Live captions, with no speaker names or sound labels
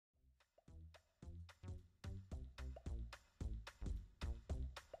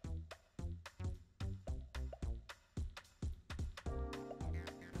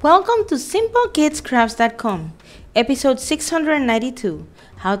Welcome to Simplekidscrafts.com, episode 692,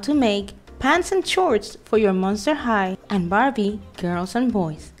 how to make pants and shorts for your Monster High and Barbie girls and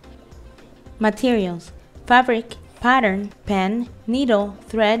boys. Materials: fabric, pattern, pen, needle,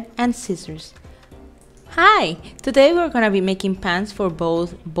 thread, and scissors. Hi! Today we're gonna be making pants for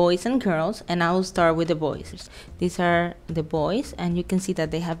both boys and girls, and I will start with the boys. These are the boys, and you can see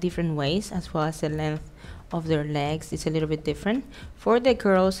that they have different waists as well as the length of their legs is a little bit different. For the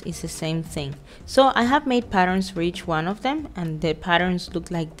girls, it's the same thing. So I have made patterns for each one of them, and the patterns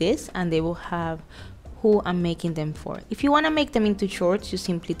look like this, and they will have who I'm making them for. If you want to make them into shorts, you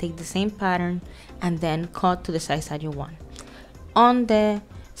simply take the same pattern and then cut to the size that you want. On the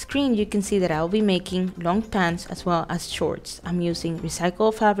screen you can see that I'll be making long pants as well as shorts. I'm using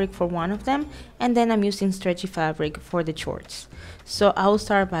recycled fabric for one of them, and then I'm using stretchy fabric for the shorts. So I'll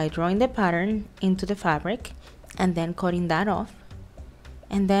start by drawing the pattern into the fabric and then cutting that off.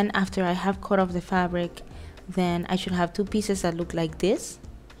 And then after I have cut off the fabric, then I should have two pieces that look like this.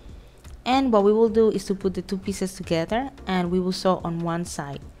 And what we will do is to put the two pieces together, and we will sew on one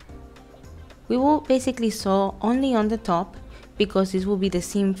side. We will basically sew only on the top, because this will be the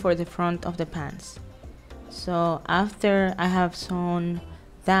seam for the front of the pants. So after I have sewn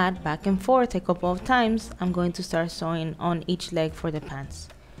that back and forth a couple of times, I'm going to start sewing on each leg for the pants.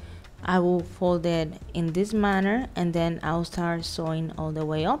 I will fold it in this manner, and then I'll start sewing all the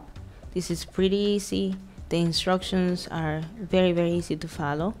way up. This is pretty easy. The instructions are very easy to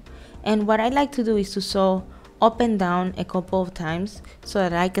follow. And what I like to do is to sew up and down a couple of times so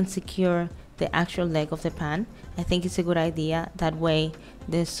that I can secure the actual leg of the pant. I think it's a good idea, that way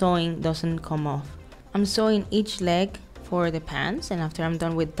the sewing doesn't come off. I'm sewing each leg for the pants, and after I'm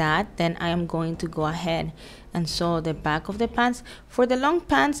done with that, then I am going to go ahead and sew the back of the pants. For the long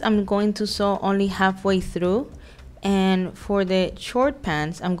pants, I'm going to sew only halfway through, and for the short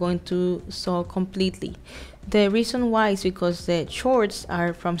pants, I'm going to sew completely. The reason why is because the shorts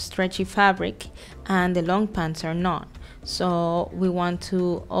are from stretchy fabric and the long pants are not. So we want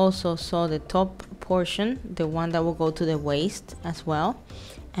to also sew the top portion, the one that will go to the waist as well,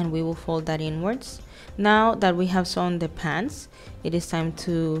 and we will fold that inwards. Now that we have sewn the pants, it is time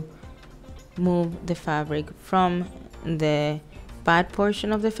to move the fabric from the bad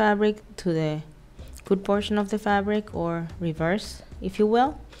portion of the fabric to the good portion of the fabric, or reverse if you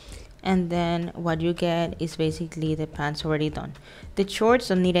will. And then what you get is basically the pants already done. The shorts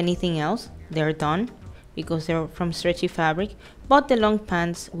don't need anything else, they're done because they're from stretchy fabric, but the long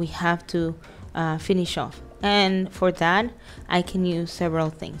pants we have to finish off. And for that I can use several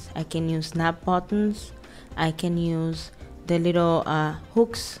things. I can use snap buttons, I can use the little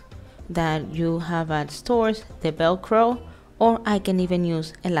hooks that you have at stores, the Velcro, or I can even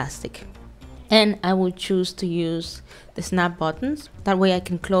use elastic. And I will choose to use the snap buttons, that way I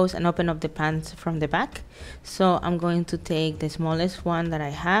can close and open up the pants from the back. So I'm going to take the smallest one that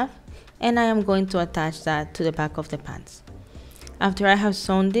I have, and I am going to attach that to the back of the pants. After I have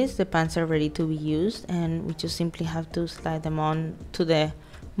sewn this, the pants are ready to be used, and we just simply have to slide them on to the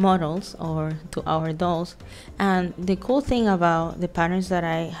models or to our dolls. And the cool thing about the patterns that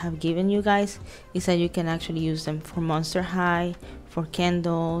I have given you guys is that you can actually use them for Monster High, for Ken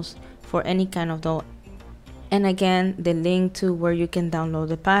dolls, for any kind of doll. And again, the link to where you can download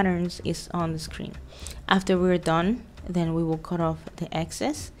the patterns is on the screen. After we're done, then we will cut off the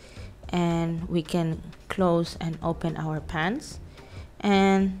excess, and we can close and open our pants,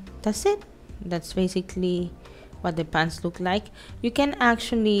 and that's it. That's basically what the pants look like. You can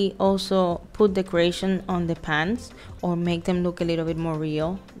actually also put decoration on the pants or make them look a little bit more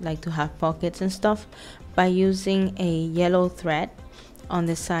real, like to have pockets and stuff, by using a yellow thread on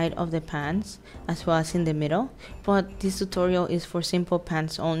the side of the pants as well as in the middle. But this tutorial is for simple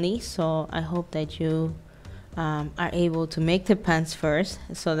pants only, so I hope that you are able to make the pants first.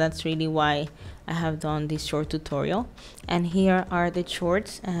 So that's really why I have done this short tutorial. And here are the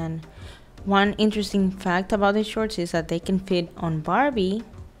shorts, and one interesting fact about the shorts is that they can fit on Barbie,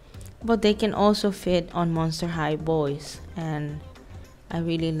 but they can also fit on Monster High boys, and I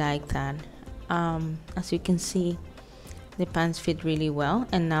really like that. As you can see, the pants fit really well.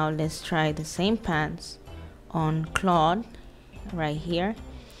 And now let's try the same pants on Claude right here,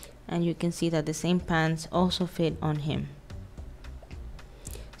 and you can see that the same pants also fit on him.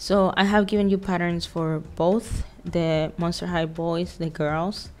 So I have given you patterns for both the Monster High boys, the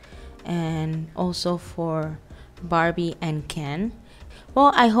girls, and also for Barbie and Ken.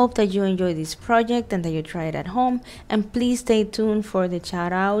 Well, I hope that you enjoy this project and that you try it at home, and please stay tuned for the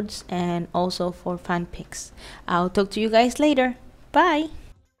shout outs and also for fan pics. I'll talk to you guys later. Bye!